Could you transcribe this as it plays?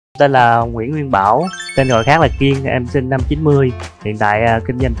tên là Nguyễn Nguyên Bảo, tên gọi khác là Kiên, em sinh năm 90, hiện tại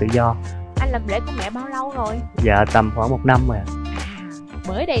kinh doanh tự do. Anh làm rể của mẹ bao lâu rồi? Dạ tầm khoảng 1 năm rồi.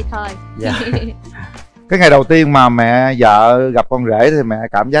 Mới đây thôi. Dạ. Cái ngày đầu tiên mà mẹ vợ gặp con rể thì mẹ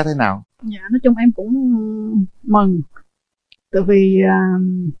cảm giác thế nào? Dạ nói chung em cũng mừng. Tại vì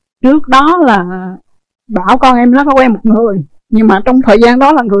trước đó là Bảo con em nó có quen một người, nhưng mà trong thời gian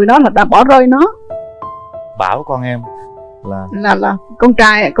đó là người đó là đã bỏ rơi nó. Bảo con em là con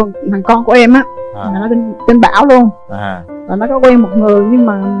trai, thằng con của em á, là nó tên Bảo luôn. Là nó có quen một người, nhưng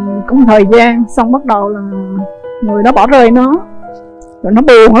mà cũng thời gian xong bắt đầu là người đó bỏ rơi nó, rồi nó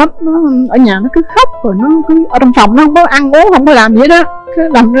buồn lắm, nó ở nhà nó cứ khóc, rồi nó cứ ở trong phòng nó không có ăn uống, không có làm gì đó. Cái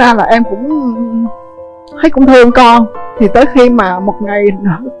đâm ra là em cũng thấy cũng thương con. Thì tới khi mà một ngày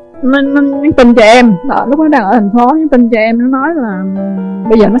nó nhắn tin cho em, lúc đó đang ở thành phố, nhắn tin cho em, nó nói là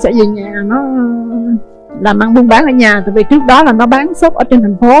bây giờ nó sẽ về nhà, nó làm ăn buôn bán ở nhà. Tại vì trước đó là nó bán shop ở trên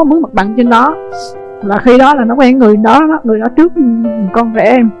thành phố, mướn mặt bằng trên đó. Là khi đó là nó quen người đó trước con rể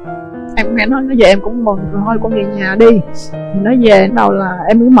em. Em nghe nói nó về em cũng mừng, rồi thôi con về nhà đi. Thì nó về đầu là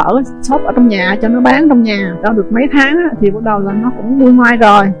em mới mở shop ở trong nhà cho nó bán trong nhà. Đó được mấy tháng á, thì bắt đầu là nó cũng vui ngoai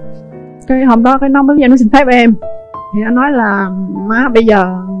rồi. Cái hôm đó cái nó mới về nó xin phép em. Thì nó nói là má bây giờ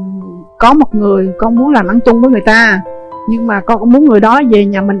có một người con muốn làm ăn chung với người ta, nhưng mà con cũng muốn người đó về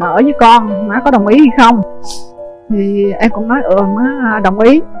nhà mình ở với con, má có đồng ý hay không? Thì em cũng nói má đồng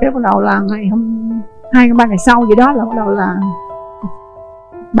ý. Cái bắt đầu là ngày hôm 2-3 ngày sau gì đó là bắt đầu là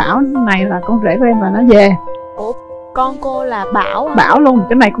Bảo này là con rể của em là nó về. Ủa con cô là Bảo à? Bảo luôn,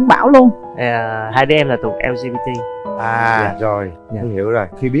 cái này cũng Bảo luôn. Hai đứa em là thuộc LGBT. Dạ. Rồi, tôi hiểu rồi.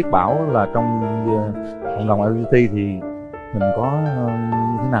 Khi biết Bảo là trong cộng đồng LGBT thì mình có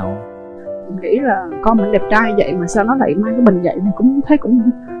như thế nào? Mình nghĩ là con mình đẹp trai vậy mà sao nó lại mang cái bình vậy, mình cũng thấy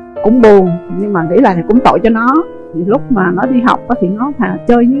cũng buồn. Nhưng mà nghĩ là thì cũng tội cho nó. Thì lúc mà nó đi học thì nó thà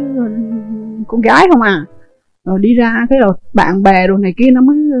chơi với con gái không à. Rồi đi ra cái rồi bạn bè rồi này kia nó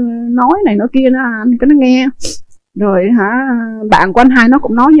mới nói này nói kia, nó nghe. Rồi bạn của anh hai nó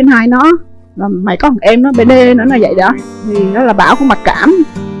cũng nói với anh hai nó là mày có thằng em nó BD nữa là vậy đó. Thì đó là Bảo cũng mặc cảm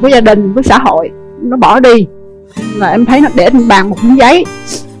với gia đình, với xã hội, nó bỏ đi. Là em thấy nó để trên bàn một miếng giấy,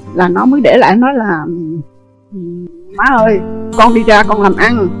 là nó mới để lại, nói là má ơi con đi ra con làm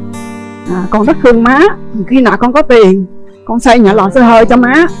ăn, con rất thương má, khi nào con có tiền con xây nhà lò xe hơi cho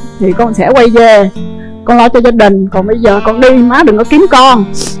má thì con sẽ quay về con lo cho gia đình, còn bây giờ con đi má đừng có kiếm con.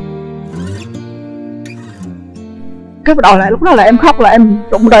 Cái bắt đầu lại lúc đó là em khóc, là em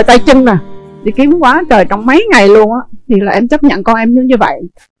rụng rời tay chân nè, đi kiếm quá trời trong mấy ngày luôn á. Thì là em chấp nhận con em như vậy.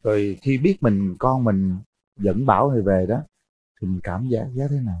 Rồi khi biết con mình dẫn Bảo thì về đó thì mình cảm giác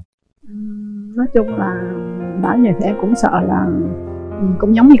thế nào? Nói chung là Bảo về thì em cũng sợ là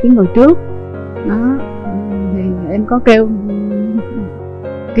cũng giống như cái người trước đó. Thì em có kêu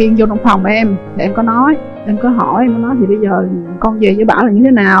Kiên vô trong phòng em, thì em có nói, em có hỏi, em có nói thì bây giờ con về với Bảo là như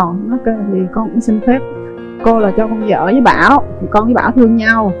thế nào. Nó kêu thì con cũng xin phép cô là cho con về ở với Bảo, thì con với Bảo thương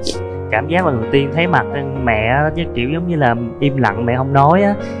nhau. Cảm giác lần đầu tiên thấy mặt mẹ kiểu giống như là im lặng, mẹ không nói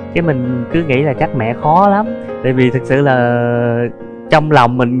á, cái mình cứ nghĩ là chắc mẹ khó lắm. Tại vì thực sự là trong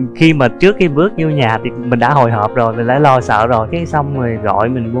lòng mình khi mà trước khi bước vô nhà thì mình đã hồi hộp rồi, mình đã lo sợ rồi. Cái xong rồi gọi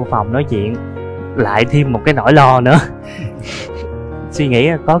mình vô phòng nói chuyện, lại thêm một cái nỗi lo nữa. Suy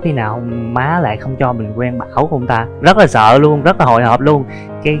nghĩ có khi nào má lại không cho mình quen Bảo không ta. Rất là sợ luôn, rất là hồi hộp luôn.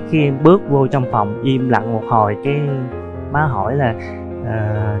 Cái khi bước vô trong phòng im lặng một hồi, cái má hỏi là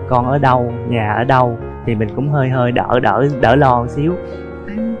con ở đâu, nhà ở đâu, thì mình cũng hơi đỡ lo một xíu.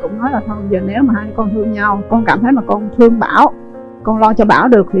 Em cũng nói là thôi giờ nếu mà hai con thương nhau, con cảm thấy mà con thương Bảo, con lo cho Bảo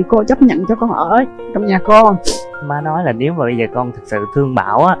được thì cô chấp nhận cho con ở trong nhà cô. Má nói là nếu mà bây giờ con thực sự thương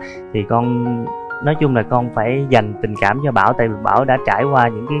Bảo á thì con nói chung là con phải dành tình cảm cho Bảo. Tại vì Bảo đã trải qua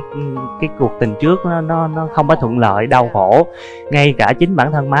những cái cuộc tình trước nó không có thuận lợi, đau khổ. Ngay cả chính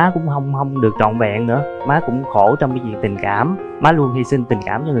bản thân má cũng không được trọn vẹn nữa. Má cũng khổ trong cái chuyện tình cảm, má luôn hy sinh tình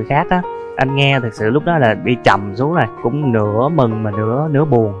cảm cho người khác á. Anh nghe thực sự lúc đó là bị trầm xuống rồi, cũng nửa mừng mà nửa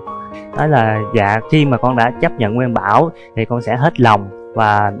buồn. Nói là dạ khi mà con đã chấp nhận quen Bảo thì con sẽ hết lòng,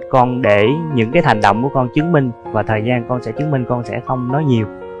 và con để những cái hành động của con chứng minh, và thời gian con sẽ chứng minh, con sẽ không nói nhiều.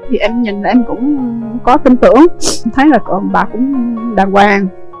 Thì em nhìn là em cũng có tin tưởng, thấy là bà cũng đàng hoàng.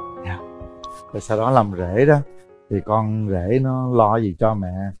 Rồi sau đó làm rể đó thì con rể nó lo gì cho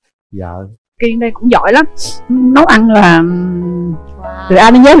mẹ vợ? Kiên đây cũng giỏi lắm, nấu ăn là từ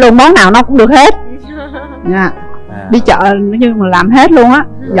A đến Z luôn, món nào nó cũng được hết. Dạ. Đi chợ nhưng mà làm hết luôn á,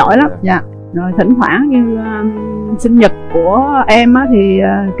 giỏi lắm. Dạ. Rồi thỉnh thoảng như sinh nhật của em á thì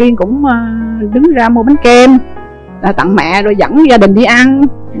Kiên cũng đứng ra mua bánh kem là tặng mẹ, rồi dẫn gia đình đi ăn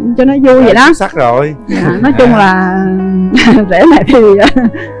cho nó vui vậy đó. Sắc rồi. Dạ, nói chung là rể này thì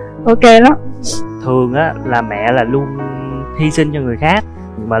ok đó. Thường á là mẹ là luôn hy sinh cho người khác,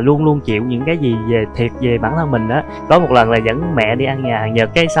 mà luôn luôn chịu những cái gì thiệt về bản thân mình á. Có một lần là dẫn mẹ đi ăn nhà hàng Nhật,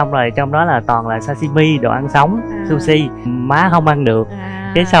 cái xong rồi trong đó là toàn là sashimi, đồ ăn sống, sushi, má không ăn được.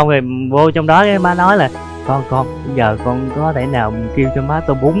 Cái xong rồi vô trong đó cái má nói là con bây giờ con có thể nào kêu cho má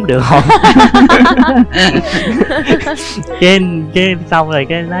tô bún được không? cái xong rồi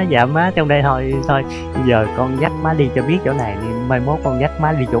cái nói dạ má trong đây thôi bây giờ con dắt má đi cho biết chỗ này thì mai mốt con dắt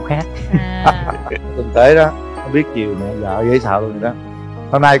má đi chỗ khác. Tinh tế đó, không biết chiều mẹ vợ dễ sợ luôn đó.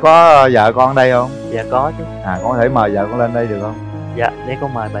 Hôm nay có vợ con ở đây không? Dạ có chứ. Con có thể mời vợ con lên đây được không? Dạ để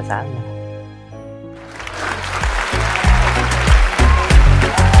con mời bà xã.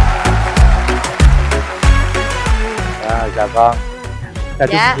 Chào con. Chào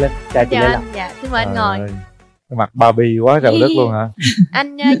dạ. chị Linh. Chào chị Linh. Dạ, xin mời anh ngồi. Cái mặt Barbie quá trời đất luôn hả?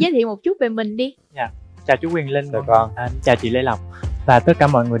 Anh giới thiệu một chút về mình đi. Dạ. Chào chú Quyền Linh. Chào con. Chào chị Lê Lộc và tất cả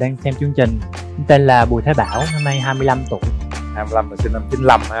mọi người đang xem chương trình. Tên là Bùi Thái Bảo, năm nay 25 tuổi. 25 mà sinh năm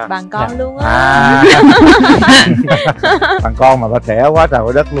 95 ha. Bằng con luôn á. Bằng con mà bà trẻ quá trời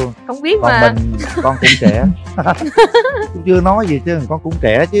quá đất luôn. Không biết còn mà. Mình con cũng trẻ. Cũng chưa nói gì chứ con cũng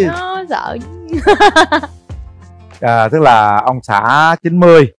trẻ chứ. Nó sợ. Tức là ông xã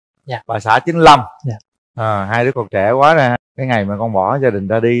 90, dạ. bà xã 95. Dạ. Hai đứa còn trẻ quá nè. Cái ngày mà con bỏ gia đình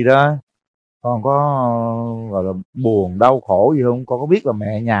ra đi đó, con có gọi là buồn đau khổ gì không? Con có biết là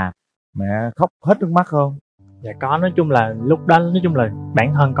mẹ nhà mẹ khóc hết nước mắt không? Dạ có, nói chung là lúc đó nói chung là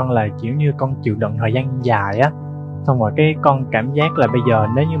bản thân con là kiểu như con chịu đựng thời gian dài á, xong rồi cái con cảm giác là bây giờ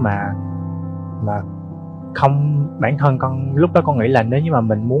nếu như mà không, bản thân con lúc đó con nghĩ là nếu như mà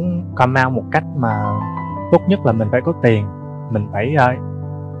mình muốn come out một cách mà tốt nhất là mình phải có tiền, mình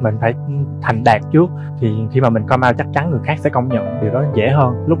phải thành đạt trước, thì khi mà mình come out chắc chắn người khác sẽ công nhận điều đó dễ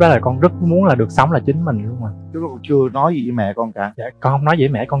hơn. Lúc đó là con rất muốn là được sống là chính mình luôn mà. Chứ con chưa nói gì với mẹ con cả? Dạ, con không nói gì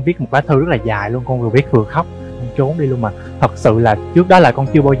với mẹ, con viết một lá thư rất là dài luôn, con vừa viết vừa khóc, con trốn đi luôn mà. Thật sự là trước đó là con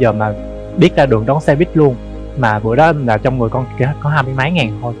chưa bao giờ mà biết ra đường đón xe buýt luôn, mà bữa đó là trong người con có 20 mấy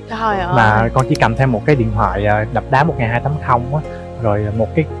ngàn thôi. Trời ơi. Mà con chỉ cầm thêm một cái điện thoại đập đá 1280 á, rồi một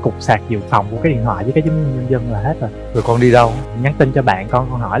cái cục sạc dự phòng của cái điện thoại với cái chứng minh nhân dân là hết rồi. Rồi con đi đâu? Nhắn tin cho bạn con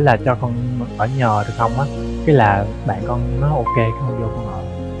hỏi là cho con ở nhờ được không á, cái là bạn con nói ok, cái con vô con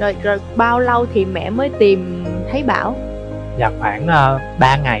ở. Rồi bao lâu thì mẹ mới tìm thấy Bảo? Dạ khoảng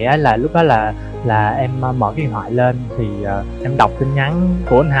 3 ngày á, là lúc đó là em mở cái điện thoại lên thì em đọc tin nhắn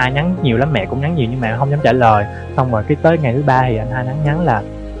của anh hai, nhắn nhiều lắm, mẹ cũng nhắn nhiều nhưng mẹ không dám trả lời. Xong rồi cái tới ngày thứ 3 thì anh hai nhắn là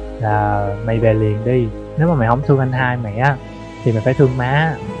mày về liền đi, nếu mà mày không thương anh hai mày á thì mày phải thương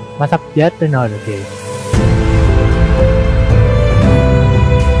má sắp chết tới nơi rồi kìa.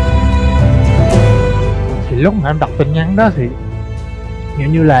 Thì lúc mà em đọc tin nhắn đó thì kiểu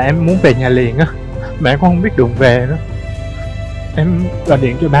như là em muốn về nhà liền á, mẹ con không biết đường về nữa. Em gọi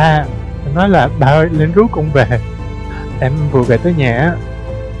điện cho ba, em nói là ba ơi lên rước con về. Em vừa về tới nhà á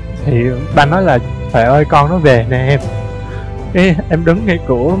thì ba nói là trời ơi con nó về nè em. Cái em đứng ngay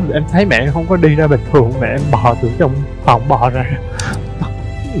cửa, em thấy mẹ không có đi ra bình thường, mẹ em bò từ trong phòng bò ra,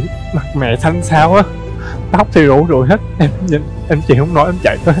 mặt mẹ xanh xao á, tóc thì rủ rượi hết. Em chịu không nổi, em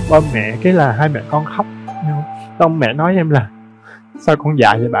chạy tới ôm mẹ, cái là hai mẹ con khóc. Xong mẹ nói em là sao con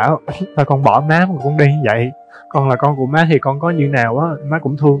dại vậy Bảo, sao con bỏ má mà con đi vậy, con là con của má thì con có như nào á má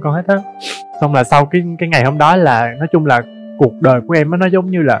cũng thương con hết á. Xong là sau cái ngày hôm đó là nói chung là cuộc đời của em á, nó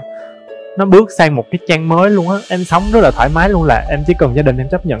giống như là nó bước sang một cái trang mới luôn á. Em sống rất là thoải mái luôn, là em chỉ cần gia đình em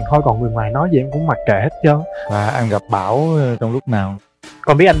chấp nhận thôi, còn người ngoài nói gì em cũng mặc kệ hết trơn. Và anh gặp Bảo trong lúc nào?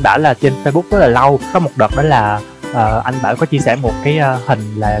 Con biết anh Bảo là trên Facebook rất là lâu. Có một đợt đó là anh Bảo có chia sẻ một cái hình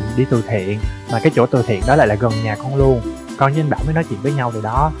là đi từ thiện, mà cái chỗ từ thiện đó lại là gần nhà con luôn. Con với anh Bảo mới nói chuyện với nhau từ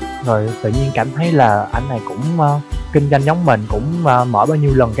đó, rồi tự nhiên cảm thấy là anh này cũng kinh doanh giống mình, cũng mở bao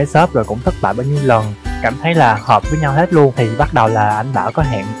nhiêu lần cái shop rồi cũng thất bại bao nhiêu lần, cảm thấy là hợp với nhau hết luôn. Thì bắt đầu là anh Bảo có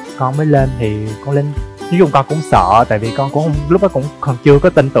hẹn con mới lên, thì con lên. Nói chung con cũng sợ, tại vì con cũng không, lúc đó cũng còn chưa có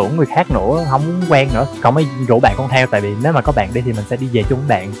tin tưởng người khác nữa, không muốn quen nữa. Con mới rủ bạn con theo, tại vì nếu mà có bạn đi thì mình sẽ đi về chung với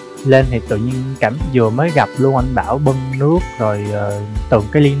bạn. Lên thì tự nhiên vừa mới gặp luôn anh Bảo bưng nước, rồi từng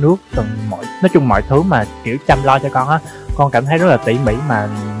cái ly nước, từng nói chung mọi thứ mà kiểu chăm lo cho con á. Con cảm thấy rất là tỉ mỉ, mà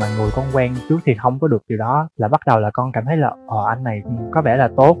người con quen trước thì không có được điều đó. Là bắt đầu là con cảm thấy là anh này có vẻ là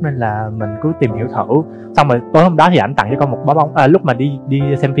tốt, nên là mình cứ tìm hiểu thử. Xong rồi tối hôm đó thì ảnh tặng cho con một bó bông, lúc mà đi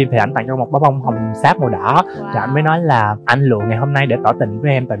xem phim thì ảnh tặng cho con một bó bông hồng sáp màu đỏ. Rồi ảnh mới nói là anh lựa ngày hôm nay để tỏ tình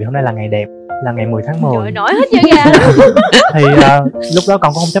với em, tại vì hôm nay là ngày đẹp. là ngày 10 tháng 10. Trời, nổi hết da gà. Thì lúc đó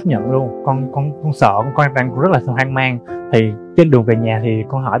con cũng không chấp nhận luôn, con sợ, con đang rất là hoang mang. Thì trên đường về nhà thì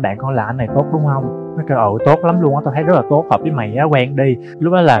con hỏi bạn con là anh này tốt đúng không, nó kêu tốt lắm luôn á, tao thấy rất là tốt, hợp với mày á, quen đi.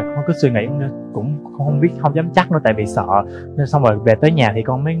 Lúc đó là con cứ suy nghĩ, cũng không biết, không dám chắc nữa tại vì sợ. Nên xong rồi về tới nhà thì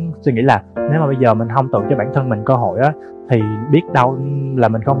con mới suy nghĩ là nếu mà bây giờ mình không tự cho bản thân mình cơ hội á thì biết đâu là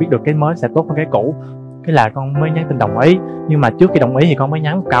mình không biết được cái mới sẽ tốt hơn cái cũ. Cái là con mới nhắn tin đồng ý. Nhưng mà trước khi đồng ý thì con mới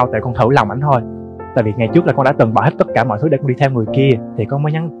nhắn một câu tại con thử lòng ảnh thôi. Tại vì ngày trước là con đã từng bỏ hết tất cả mọi thứ để con đi theo người kia. Thì con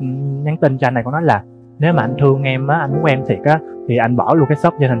mới nhắn tin cho anh này, con nói là nếu mà anh thương em á, anh muốn em thiệt á, thì anh bỏ luôn cái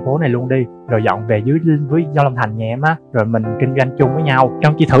shop trên thành phố này luôn đi, rồi dọn về với Giao Long Thành nhà em á, rồi mình kinh doanh chung với nhau.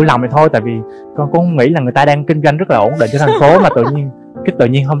 Con chỉ thử lòng này thôi, tại vì con cũng không nghĩ là người ta đang kinh doanh rất là ổn định trên thành phố mà tự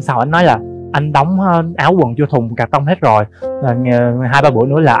nhiên hôm sau anh nói là anh đóng áo quần vô thùng cà tông hết rồi, 2-3 bữa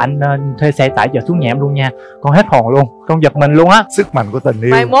nữa là anh thuê xe tải chở xuống nhà em luôn nha. Con hết hồn luôn, con giật mình luôn á. Sức mạnh của tình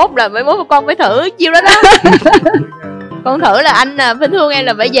yêu. Mai mốt con phải thử chiêu đó đó. Con thử là anh phải thương em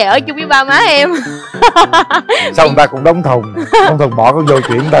là phải về ở chung với ba má em. Sao người ta cũng đóng thùng bỏ con vô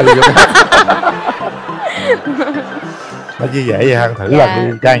chuyển đây vô. Nó như vậy hả? Thử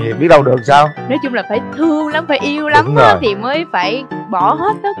làm đi trai gì biết đâu được sao. Nói chung là phải thương lắm, phải yêu lắm thì mới phải bỏ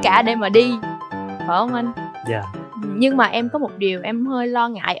hết tất cả để mà đi, phải không anh? Dạ. Nhưng mà em có một điều em hơi lo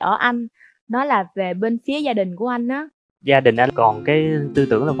ngại ở anh, đó là về bên phía gia đình của anh á. Gia đình anh còn cái tư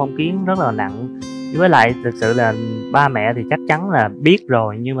tưởng là phong kiến rất là nặng. Với lại thực sự là ba mẹ thì chắc chắn là biết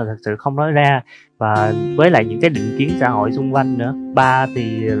rồi nhưng mà thật sự không nói ra. Và với lại những cái định kiến xã hội xung quanh nữa. Ba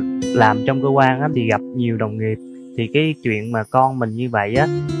thì làm trong cơ quan á, thì gặp nhiều đồng nghiệp. Thì cái chuyện mà con mình như vậy á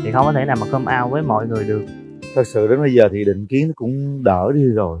thì không có thể nào mà come out với mọi người được. Thật sự đến bây giờ thì định kiến nó cũng đỡ đi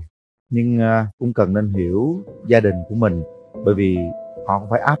rồi. Nhưng cũng cần nên hiểu gia đình của mình. Bởi vì họ không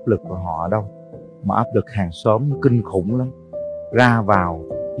phải áp lực vào họ đâu, mà áp lực hàng xóm nó kinh khủng lắm. Ra vào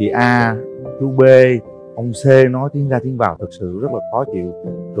chị A, chú B, ông C nói tiếng ra tiếng vào thực sự rất là khó chịu.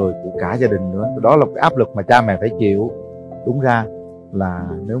 Rồi của cả gia đình nữa. Đó là cái áp lực mà cha mẹ phải chịu. Đúng ra là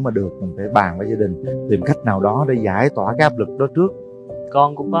nếu mà được mình phải bàn với gia đình, tìm cách nào đó để giải tỏa cái áp lực đó trước.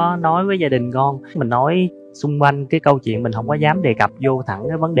 Con cũng có nói với gia đình con, mình nói xung quanh cái câu chuyện, mình không có dám đề cập vô thẳng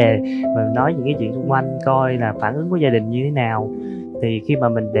cái vấn đề, mình nói những cái chuyện xung quanh coi là phản ứng của gia đình như thế nào. Thì khi mà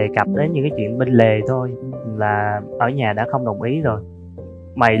mình đề cập đến những cái chuyện bên lề thôi là ở nhà đã không đồng ý rồi.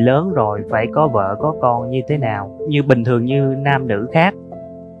 Mày lớn rồi phải có vợ có con như thế nào, như bình thường như nam nữ khác.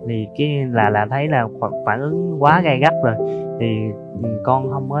 Thì cái là thấy là phản ứng quá gay gắt rồi. Thì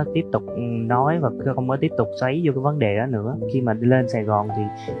con không có tiếp tục nói và không có tiếp tục xoáy vô cái vấn đề đó nữa. Khi mà đi lên Sài Gòn thì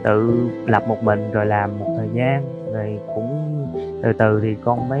tự lập một mình rồi làm một thời gian, rồi cũng từ từ thì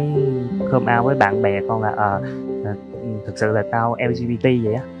con mới come out với bạn bè con là thực sự là tao LGBT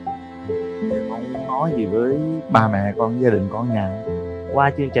vậy á. Con nói gì với ba mẹ con, gia đình con nhà?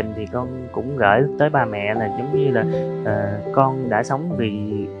 Qua chương trình thì con cũng gửi tới ba mẹ là giống như là con đã sống vì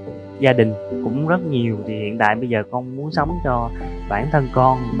gia đình cũng rất nhiều, thì hiện tại bây giờ con muốn sống cho bản thân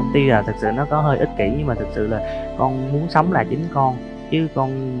con. Tuy là thực sự nó có hơi ích kỷ nhưng mà thực sự là con muốn sống là chính con, chứ con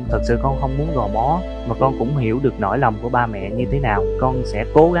thật sự con không muốn gò bó. Mà con cũng hiểu được nỗi lòng của ba mẹ như thế nào. Con sẽ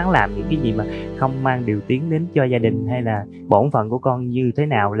cố gắng làm những cái gì mà không mang điều tiếng đến cho gia đình, hay là bổn phận của con như thế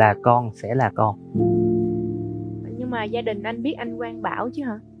nào là con sẽ là con. Nhưng mà gia đình anh biết anh Quang Bảo chứ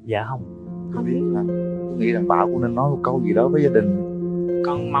hả? Dạ không biết là tôi nghĩ rằng Bảo cũng nên nói một câu gì đó với gia đình.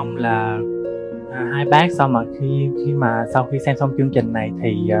 Con mong là hai bác sau khi xem xong chương trình này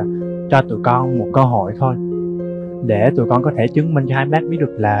thì cho tụi con một cơ hội thôi, để tụi con có thể chứng minh cho hai bác biết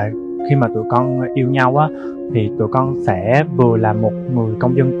được là khi mà tụi con yêu nhau á thì tụi con sẽ vừa là một người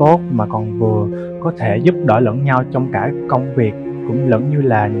công dân tốt mà còn vừa có thể giúp đỡ lẫn nhau trong cả công việc cũng lẫn như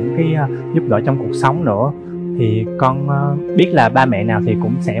là những cái giúp đỡ trong cuộc sống nữa. Thì con biết là ba mẹ nào thì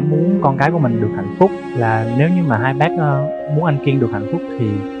cũng sẽ muốn con cái của mình được hạnh phúc. Là nếu như mà hai bác muốn anh Kiên được hạnh phúc thì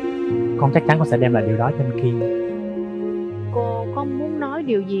con chắc chắn con sẽ đem lại điều đó cho anh Kiên. Cô có muốn nói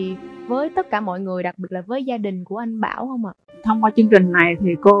điều gì với tất cả mọi người, đặc biệt là với gia đình của anh Bảo không ạ? Thông qua chương trình này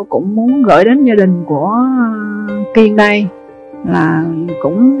thì cô cũng muốn gửi đến gia đình của Kiên đây là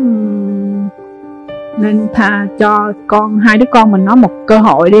cũng nên tha cho hai đứa con mình nó một cơ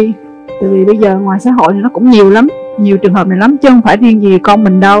hội đi. Tại vì bây giờ ngoài xã hội thì nó cũng nhiều lắm, nhiều trường hợp này lắm, chứ không phải riêng gì con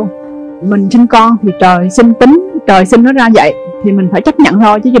mình đâu. Mình sinh con thì trời sinh tính, trời sinh nó ra vậy thì mình phải chấp nhận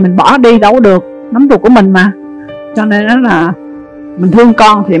thôi, chứ giờ mình bỏ đi đâu có được, nắm ruột của mình mà. Cho nên đó là mình thương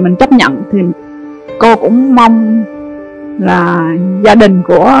con thì mình chấp nhận. Thì cô cũng mong là gia đình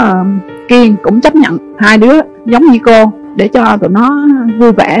của Kiên cũng chấp nhận hai đứa giống như cô, để cho tụi nó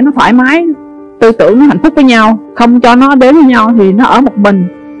vui vẻ, nó thoải mái, tư tưởng nó hạnh phúc với nhau. Không cho nó đến với nhau thì nó ở một mình,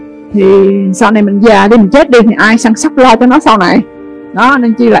 thì sau này mình già đi, mình chết đi thì ai săn sóc lo cho nó sau này. đó,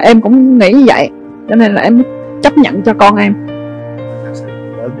 nên chi là em cũng nghĩ như vậy, cho nên là em chấp nhận cho con em. Thật sự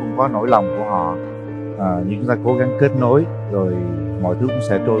lớn cũng có nỗi lòng của họ, nhưng chúng ta cố gắng kết nối rồi mọi thứ cũng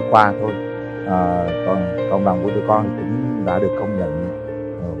sẽ trôi qua thôi. Còn cộng đồng của tụi con cũng đã được công nhận,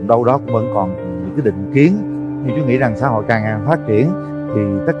 đâu đó cũng vẫn còn những cái định kiến, nhưng chú nghĩ rằng xã hội càng ngày phát triển thì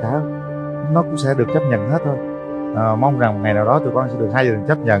tất cả nó cũng sẽ được chấp nhận hết thôi. Mong rằng ngày nào đó tụi con sẽ được hai gia đình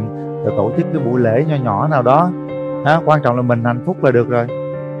chấp nhận, rồi tổ chức cái buổi lễ nho nhỏ nào đó. Quan trọng là mình hạnh phúc là được rồi,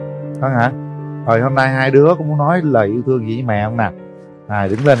 con hả? Rồi hôm nay hai đứa có muốn nói lời yêu thương gì với mẹ không nào?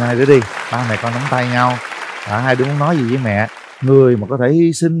 Đứng lên hai đứa đi, ba mẹ con nắm tay nhau. Hai đứa muốn nói gì với mẹ? Người mà có thể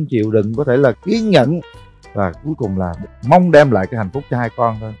hy sinh chịu đựng, có thể là kiên nhẫn, và cuối cùng là mong đem lại cái hạnh phúc cho hai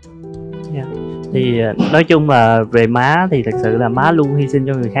con thôi. Yeah. Thì nói chung là về má thì thật sự là má luôn hy sinh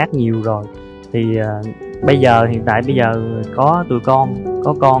cho người khác nhiều rồi. Thì bây giờ hiện tại bây giờ có tụi con,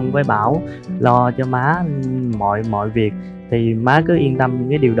 có con với Bảo lo cho má mọi việc, thì má cứ yên tâm những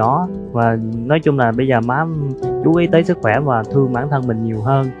cái điều đó. Và nói chung là bây giờ má chú ý tới sức khỏe và thương bản thân mình nhiều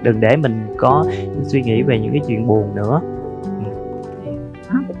hơn, đừng để mình có suy nghĩ về những cái chuyện buồn nữa.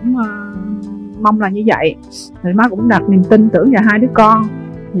 Má cũng mong là như vậy, thì má cũng đặt niềm tin tưởng vào hai đứa con.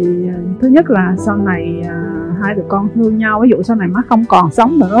 Thì thứ nhất là sau này hai đứa con thương nhau, ví dụ sau này má không còn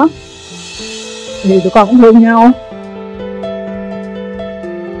sống nữa thì tụi con cũng thương nhau,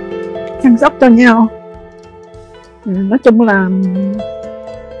 chăm sóc cho nhau. Nói chung là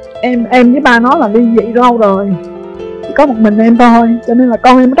em với ba nó là ly dị lâu rồi, chỉ có một mình em thôi, cho nên là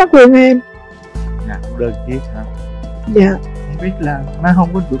con em rất thương em. Cũng đơn chiếc hả? Dạ. Không biết là má không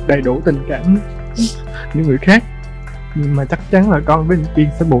có được đầy đủ tình cảm những người khác, nhưng mà chắc chắn là con với Kiên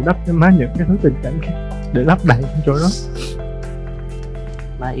sẽ bù đắp cho má những cái thứ tình cảm khác để lấp đầy chỗ đó.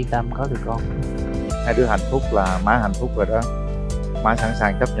 Má yên tâm, có được con. Hai đứa hạnh phúc là má hạnh phúc rồi đó. Má sẵn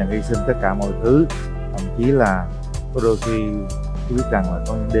sàng chấp nhận hy sinh tất cả mọi thứ, thậm chí là có đôi khi tôi biết rằng là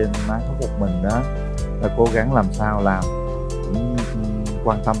có những đêm má có một mình đó, là cố gắng làm sao làm cũng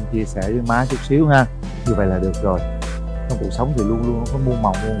quan tâm chia sẻ với má chút xíu ha, như vậy là được rồi. Trong cuộc sống thì luôn luôn có muôn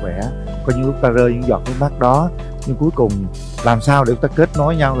màu muôn vẻ, có những lúc ta rơi những giọt nước mắt đó, nhưng cuối cùng làm sao để chúng ta kết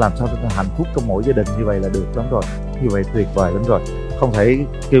nối nhau, làm sao để chúng ta hạnh phúc trong mỗi gia đình, như vậy là được lắm rồi, như vậy tuyệt vời lắm rồi. Không thể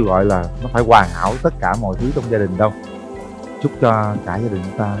kêu gọi là nó phải hoàn hảo tất cả mọi thứ trong gia đình đâu. Chúc cho cả gia đình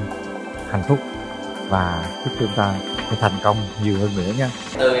chúng ta hạnh phúc và chúc chúng ta sẽ thành công nhiều hơn nữa nha.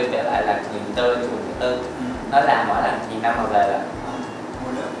 Tư em kể lại là người Tư nói là mỗi lần gì năm mà về là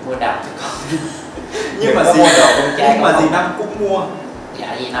mua đầm cho con. nhưng mà gì năm cũng mua.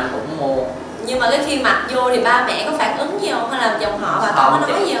 Dạ gì năm cũng mua. Nhưng mà cái khi mặc vô thì ba mẹ có phản ứng gì không, hay là dòng họ bà con có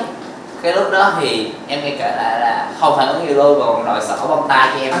nói gì không? Cái lúc đó thì em nghe kể lại là không phản ứng gì luôn, còn đòi xỏ bông tai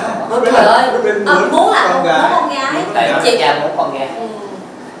cho em. Trời ơi, muốn là muốn con gái. Tại chị cha muốn con gái.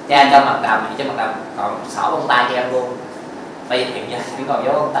 Cha cho mặc đầm thì cho mặc đầm, còn xỏ bông tai cho em luôn. Bây giờ hiện giờ chỉ còn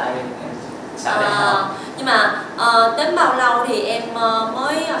dấu bông tai sợ đấy không. Nhưng mà đến bao lâu thì em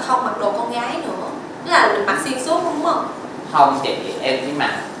mới không mặc đồ con gái nữa? Tức là mặc xuyên suốt đúng không? Không chị, em chỉ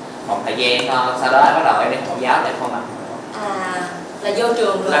mặc một thời gian thôi, sau đó bắt đầu em đi mẫu giáo để không mặc nữa. Là vô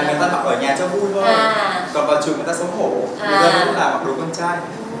trường rồi. Là người ta mặc ở nhà cho vui thôi. Còn vào trường người ta xấu hổ. Người ta cũng là mặc đồ con trai.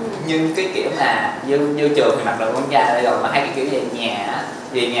 Nhưng cái kiểu mà vô trường thì mặc đồ con trai đây rồi, mà hay cái kiểu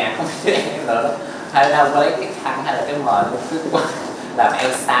về nhà không biết em rồi đó, hay là với cái khăn hay là cái mền cứ quăng làm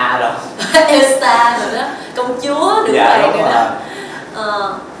Elsa rồi. Elsa rồi đó, công chúa được vậy rồi đó.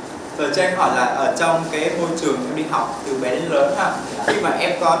 Rồi cho em hỏi là ở trong cái môi trường em đi học từ bé đến lớn ha, khi mà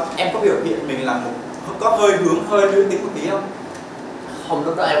em có biểu hiện mình là có hơi hướng hơi nữ tính một tí không? Không,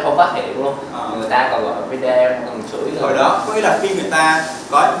 lúc đó em không phát hiện luôn. Người ta còn gọi video còn chửi rồi. Hồi đó có nghĩa là khi người ta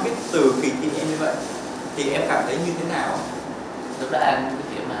có những cái từ kỳ thị em như vậy thì em cảm thấy như thế nào? Lúc đó em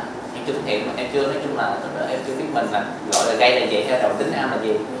cái kiểu mà em chưa phát hiện, mà em chưa, nói chung là lúc đó em chưa biết mình là gọi là gay là gì hay đồng tính nam là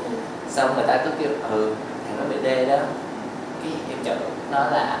gì. Xong người ta cứ kêu thằng nó BD đó, cái em chợt nó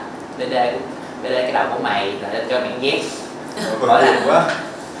là BD cái đầu của mày là cho mẹ ghét. Gọi là quá.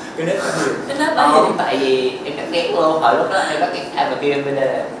 Cái nét bảo hiểm. Tại vì em cắt ghét luôn, hồi lúc đó em bắt ai mà kêu em BD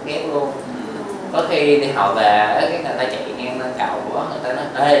ghét luôn. Có khi đi học về cái người ta chạy ngang lên cầu của người ta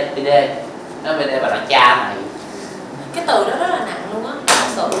nói ê BD, nó BD và nó cha mày. Cái từ đó rất là nặng luôn á. Thật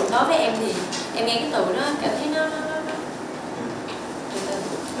sự đối với em thì em nghe cái từ đó cảm thấy nó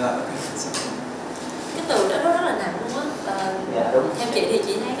cái từ đó rất là nặng luôn á. Dạ, đúng. Theo chị thì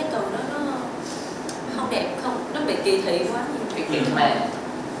chị thấy cái từ đó nó không đẹp, không, nó bị kỳ thị quá. Cái kiểu mà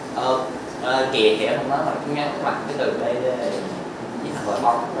kìa thì em không nói mà ngắn mặt cái từ BD với thằng gọi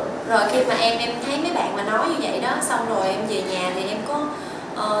bóng rồi. Rồi khi mà em thấy mấy bạn mà nói như vậy đó, xong rồi em về nhà thì em có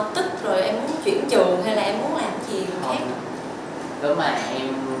tức rồi em muốn chuyển trường hay là em muốn làm gì khác? Lúc mà em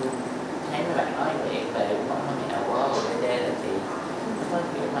thấy mấy bạn nói vậy về bóng mẹ của BD thì á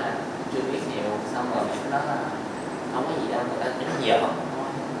kiểu mà chưa biết nhiều, xong rồi mẹ nó nói là không có gì đâu, người ta đánh giỡn thôi.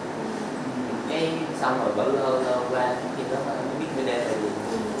 Cái xong rồi vẫn lơ qua khi đó mà mới biết BD là gì.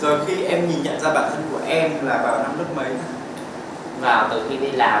 Rồi khi em nhìn nhận ra bản thân của em là vào năm lớp mấy? Vào từ khi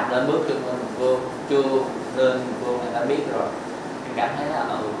đi làm lên bước chưa lên mình vương người ta biết rồi. Em cảm thấy là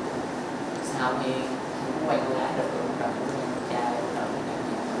sao khi không có quen con gái được, rồi cũng quen con trai, rồi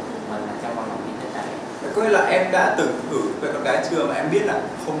mình là trong vòng như thế này. Có nghĩa là em đã từng thử với con gái chưa mà em biết là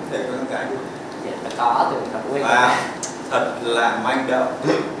không thể có con gái được? Dạ, phải có từ thật quen. Thật là manh động.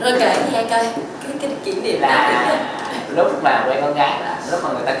 Rồi kể nghe coi cái kỷ niệm là lúc mà quen con gái là lúc mà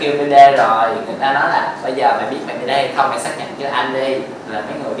người ta kêu BD rồi, người ta nói là bây giờ mày biết mày BD hay không, mày xác nhận cho anh đi, là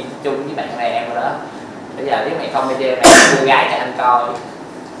mấy người đi chung với bạn bè em rồi đó. Bây giờ nếu mày không BD mày đưa gái cho anh coi.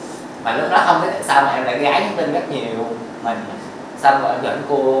 Mà lúc đó không biết tại sao mà em lại gái nhắn tin rất nhiều. Mình xong rồi em dẫn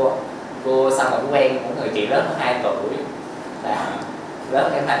cô xong rồi cũng quen một người chị lớn hơn 2 tuổi, là lớn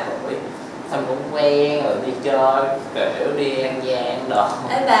hơn em 2 tuổi, xong cũng quen rồi đi chơi kiểu đi ăn gian đồ.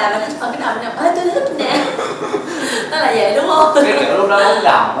 Ê bà thích phần cái đầu nào tôi thích nè. Nó là vậy đúng không? Cái kiểu lúc đó uống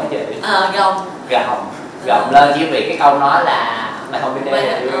gồng á chị. Gồng lên chỉ vì cái câu nói là mày không BD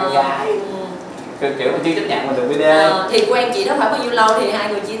thì yêu con gái. Kiểu mà chưa chấp nhận mà được BD. Thì quen chị đó khoảng bao nhiêu lâu thì hai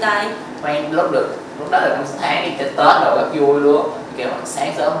người chia tay? Quen lúc đó là 5 tháng đi chơi Tết rồi rất vui luôn. Kiểu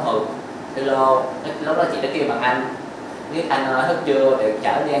sáng sớm hụt hello, lúc đó chị đã kêu bằng anh, biết anh ơi thức chưa để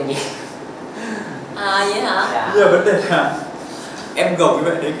chở đi ăn gì. Vậy hả? Dạ. Bây giờ vấn đề là em gồng như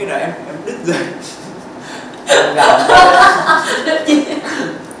vậy đến khi nào em đứt dây. Gồng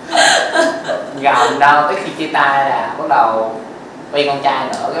đâu, tới khi chia tay là bắt đầu quen con trai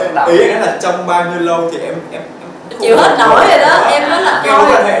nữa, cái bắt đầu ý là trong bao nhiêu lâu thì em chịu hết nổi rồi đó, em nói là cái mối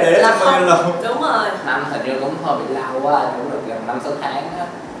quan hệ đấy là trong bao nhiêu lâu? Đúng rồi. Năm hình như cũng hơi bị lâu quá, cũng được gần 5-6 tháng á.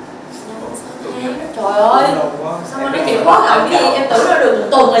 Trời ơi, sao mà nó chịu khó ngậm cái gì, em tưởng nó được 1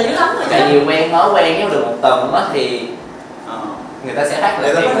 tuần là dữ lắm rồi chứ. Tại vì mới quen với được 1 tuần á thì người ta sẽ phát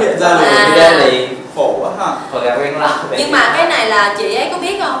hiện ra liền khổ quá ha. Rồi là quen lâu. Nhưng mà cái này là chị ấy có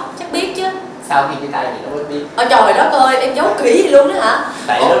biết không? Chắc biết chứ. Sau khi chia tay chị nó mới biết. Trời đất ơi, em giấu kỹ gì luôn đó hả?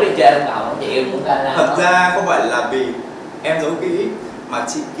 Tại lúc đi chơi em ngầu chị em cũng ra. Thật ra không phải là vì em giấu kỹ mà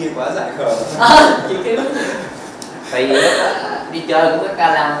chị kia quá dại khờ. Chị kia tại vì lúc đó đi chơi cũng có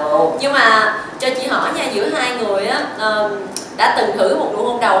ca lăng luôn. Nhưng mà cho chị hỏi nha, giữa hai người á đã từng thử một nụ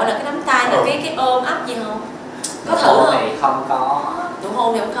hôn đầu hay là cái nắm tay hay là cái ôm ấp gì không? Có thử không? Thì không có. Nụ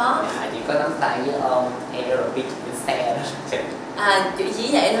hôn thì không có. Chỉ có nắm tay với ôm eo rồi đi trên xe đó. Chị chỉ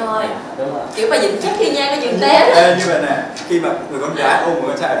vậy thôi. Đúng rồi. Kiểu mà dịnh chắc khi nha cái chuyện té đó. Như vậy nè, khi mà người con gái ôm người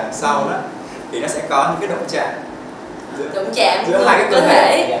con trai ở đằng sau đó thì nó sẽ có những cái động chạm giữa hai cái cơ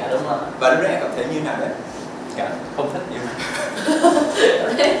thể. Dạ đúng rồi. Và lúc đó em cảm thấy như nào đấy? Không thích gì mà.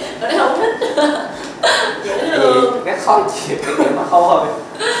 Nó không thích. Dễ thương. Cái khó chịu, cái kiểu mà không thôi.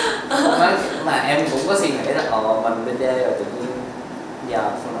 Mà em cũng có suy nghĩ là mình BD rồi tự nhiên giờ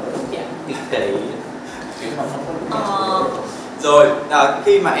phụ nữ đúng dạng kỳ kiểu mình không có đúng. Rồi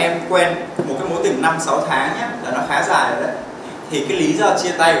khi mà em quen một cái mối tình 5-6 tháng nhá, là nó khá dài rồi đấy, thì cái lý do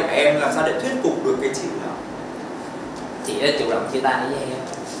chia tay của em làm sao để thuyết phục được cái chị đó? Chị đã chủ động chia tay với em.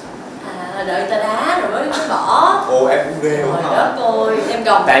 Đợi ta đá rồi mới bỏ. Ồ em cũng ghê quá hả? Đất ơi, em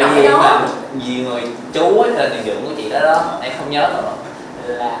gồng tại vì đó. mà nhiều người chú ấy là người dưỡng của chị đó em không nhớ nữa,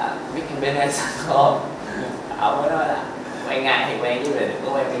 là biết em bên em sao không? Ông mới nói là quen ngay thì quen chứ đừng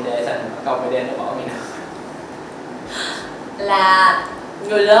có quen BD, sao con BD nó bỏ mình đâu. Là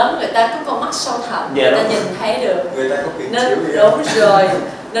người lớn người ta có con mắt sâu thẳm, người ta nhìn thấy được. Người ta có kiến nên chiếu gì đúng rồi.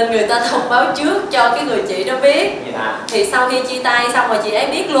 Nên người ta thông báo trước cho cái người chị đó biết. Thì sau khi chia tay xong rồi chị ấy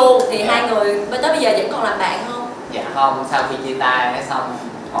biết luôn thì hai người tới bây giờ vẫn còn làm bạn không? Dạ không, sau khi chia tay xong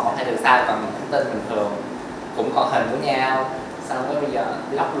họ thay được sai còn nhắn tin bình thường, cũng còn hình của nhau, xong rồi bây giờ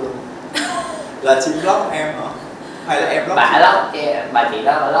block luôn. Là chị block em hả? Hay là em block? Bà block bà chị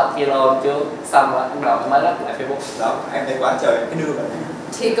đó bà block Zalo trước, xong rồi bắt đầu mới block lại Facebook. Đó, em thấy quá trời cái đưa vậy.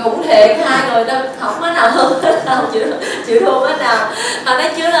 Thì cũng thiệt, hai người đâu không có nào hơn hết nào, chịu thua hết nào. Nói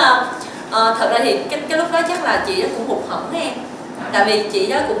chứ là thật ra thì cái lúc đó chắc là chị đó cũng hụt hẫng em. Tại vì chị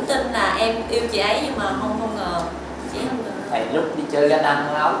đó cũng tin là em yêu chị ấy nhưng mà không ngờ chị không ngờ. Tại lúc đi chơi ga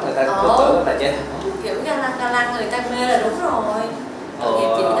lăng lắm, người ta cứ tưởng người ta chơi kiểu ga lăng người ta mê là đúng rồi. Tội nghiệp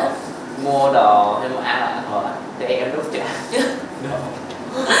chị đó. Mua đồ hay mua ăn là thôi thì em rút trả.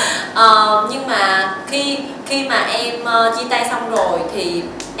 Nhưng mà khi mà em chia tay xong rồi thì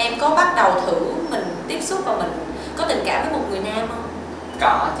em có bắt đầu thử mình tiếp xúc và mình có tình cảm với một người nam không?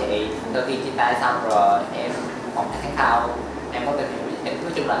 Có chị, từ khi chia tay xong rồi em 1 tháng sau em có tìm hiểu, em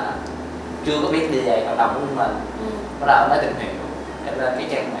nói chung là chưa có biết đi về cộng đồng của mình. Bắt đầu mới tìm hiểu, em lên cái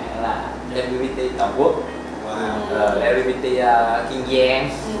trang mạng là LGBT toàn quốc, LGBT Kiên Giang,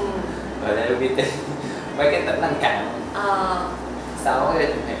 rồi LGBT mấy cái tỉnh lân cận. Sau cái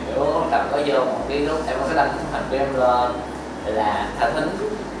tìm hiểu tập có vô một cái lúc em có cái đăng hình của em lên là Thả Thính,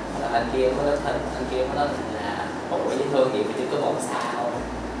 là anh kia có nói Thính, anh kia có nói là một buổi dễ thương gì mà chưa có 1 sao.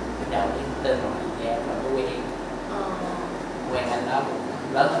 Cái đầu với tên rồi Giang rồi có quen anh đó cũng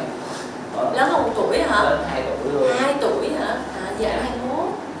lớn hơn. Lớn hơn 1 tuổi hả? Lớn 2 tuổi luôn. 2 tuổi hả? Giờ 21.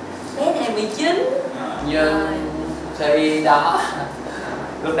 Bé này 19. Nhưng khi đó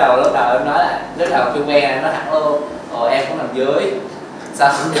lúc đầu em nói là lúc đầu khi quen nó thẳng luôn, em cũng làm dưới.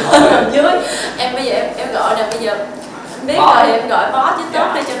 Sao làm dưới? Em bây giờ em gọi là bây giờ em biết Boss. rồi em gọi boss chứ tốt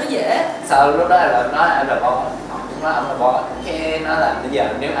đi cho nó dễ. Sau lúc đó là nói là em là boss, họ cũng nói ông là boss. Cái nói là bây giờ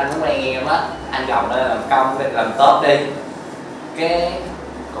nếu anh muốn quen em á, anh gồng lên làm công đi, làm tốt đi. Cái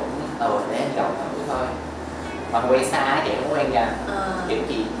cũng để anh gồng thử thôi. Mà quen xa chị không quen gần, kiểu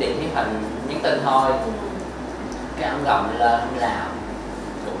chị điện cái hình nhắn tin thôi. Cái ông gồng lên không làm,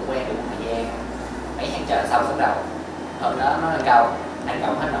 cũng quen được một thời gian. Mấy tháng trời sau bắt đầu hôm đó nói một câu anh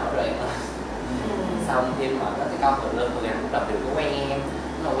gồng hết nổi rồi em ơi. Xong thêm mà có cái câu tự lương người lúc đầu thì có quen em,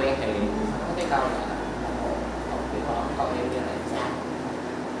 mà quen thì có cái câu là kiểu mà ông coi em như này sao.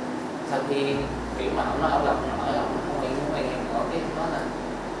 Sau khi kiểu mà ông nói ông gồng nổi, ông không quen em nữa, cái đó là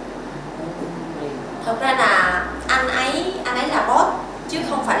thật ra là anh ấy là boss chứ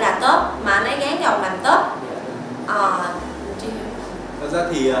không phải là top, mà anh ấy gán gồng làm top. Thật ra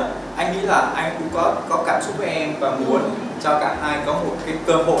thì anh nghĩ là anh cũng có cảm xúc với em và muốn cho cả hai có một cái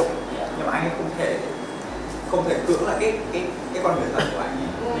cơ hội, nhưng mà anh ấy không thể cưỡng lại cái con người thật của anh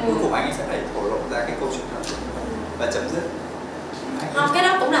ấy. Cuối cùng anh ấy sẽ phải thổ lộ ra cái câu chuyện thật và chấm dứt. Không, cái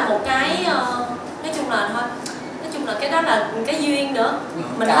đó cũng là một cái nói chung là cái đó là cái duyên nữa.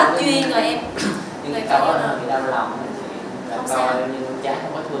 Mình hết duyên rồi em. Nhưng cái câu đó là bị đau lòng, không coi sao, như trái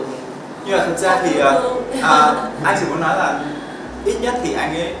không có thương em. Nhưng mà thật ra thì anh chỉ muốn nói là ít nhất thì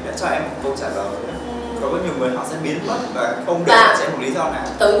anh ấy đã cho em một câu trả lời. Có nhiều người họ sẽ biến mất và không để cho em một lý do nào.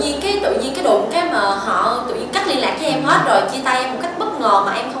 Tự nhiên cái đụng cái mà họ tự nhiên cắt liên lạc với em hết rồi, chia tay em một cách bất ngờ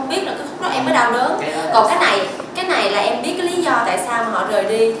mà em không biết là cái khúc đó em mới đau đớn. Còn cái này là em biết cái lý do tại sao mà họ rời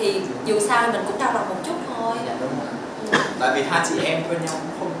đi thì dù sao thì mình cũng đau lòng một chút thôi. Dạ đúng rồi. Tại vì hai chị em quen nhau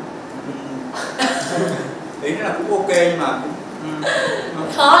cũng không ý là cũng ok nhưng mà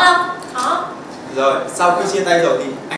cũng khó lắm, khó. Rồi sau khi chia tay rồi thì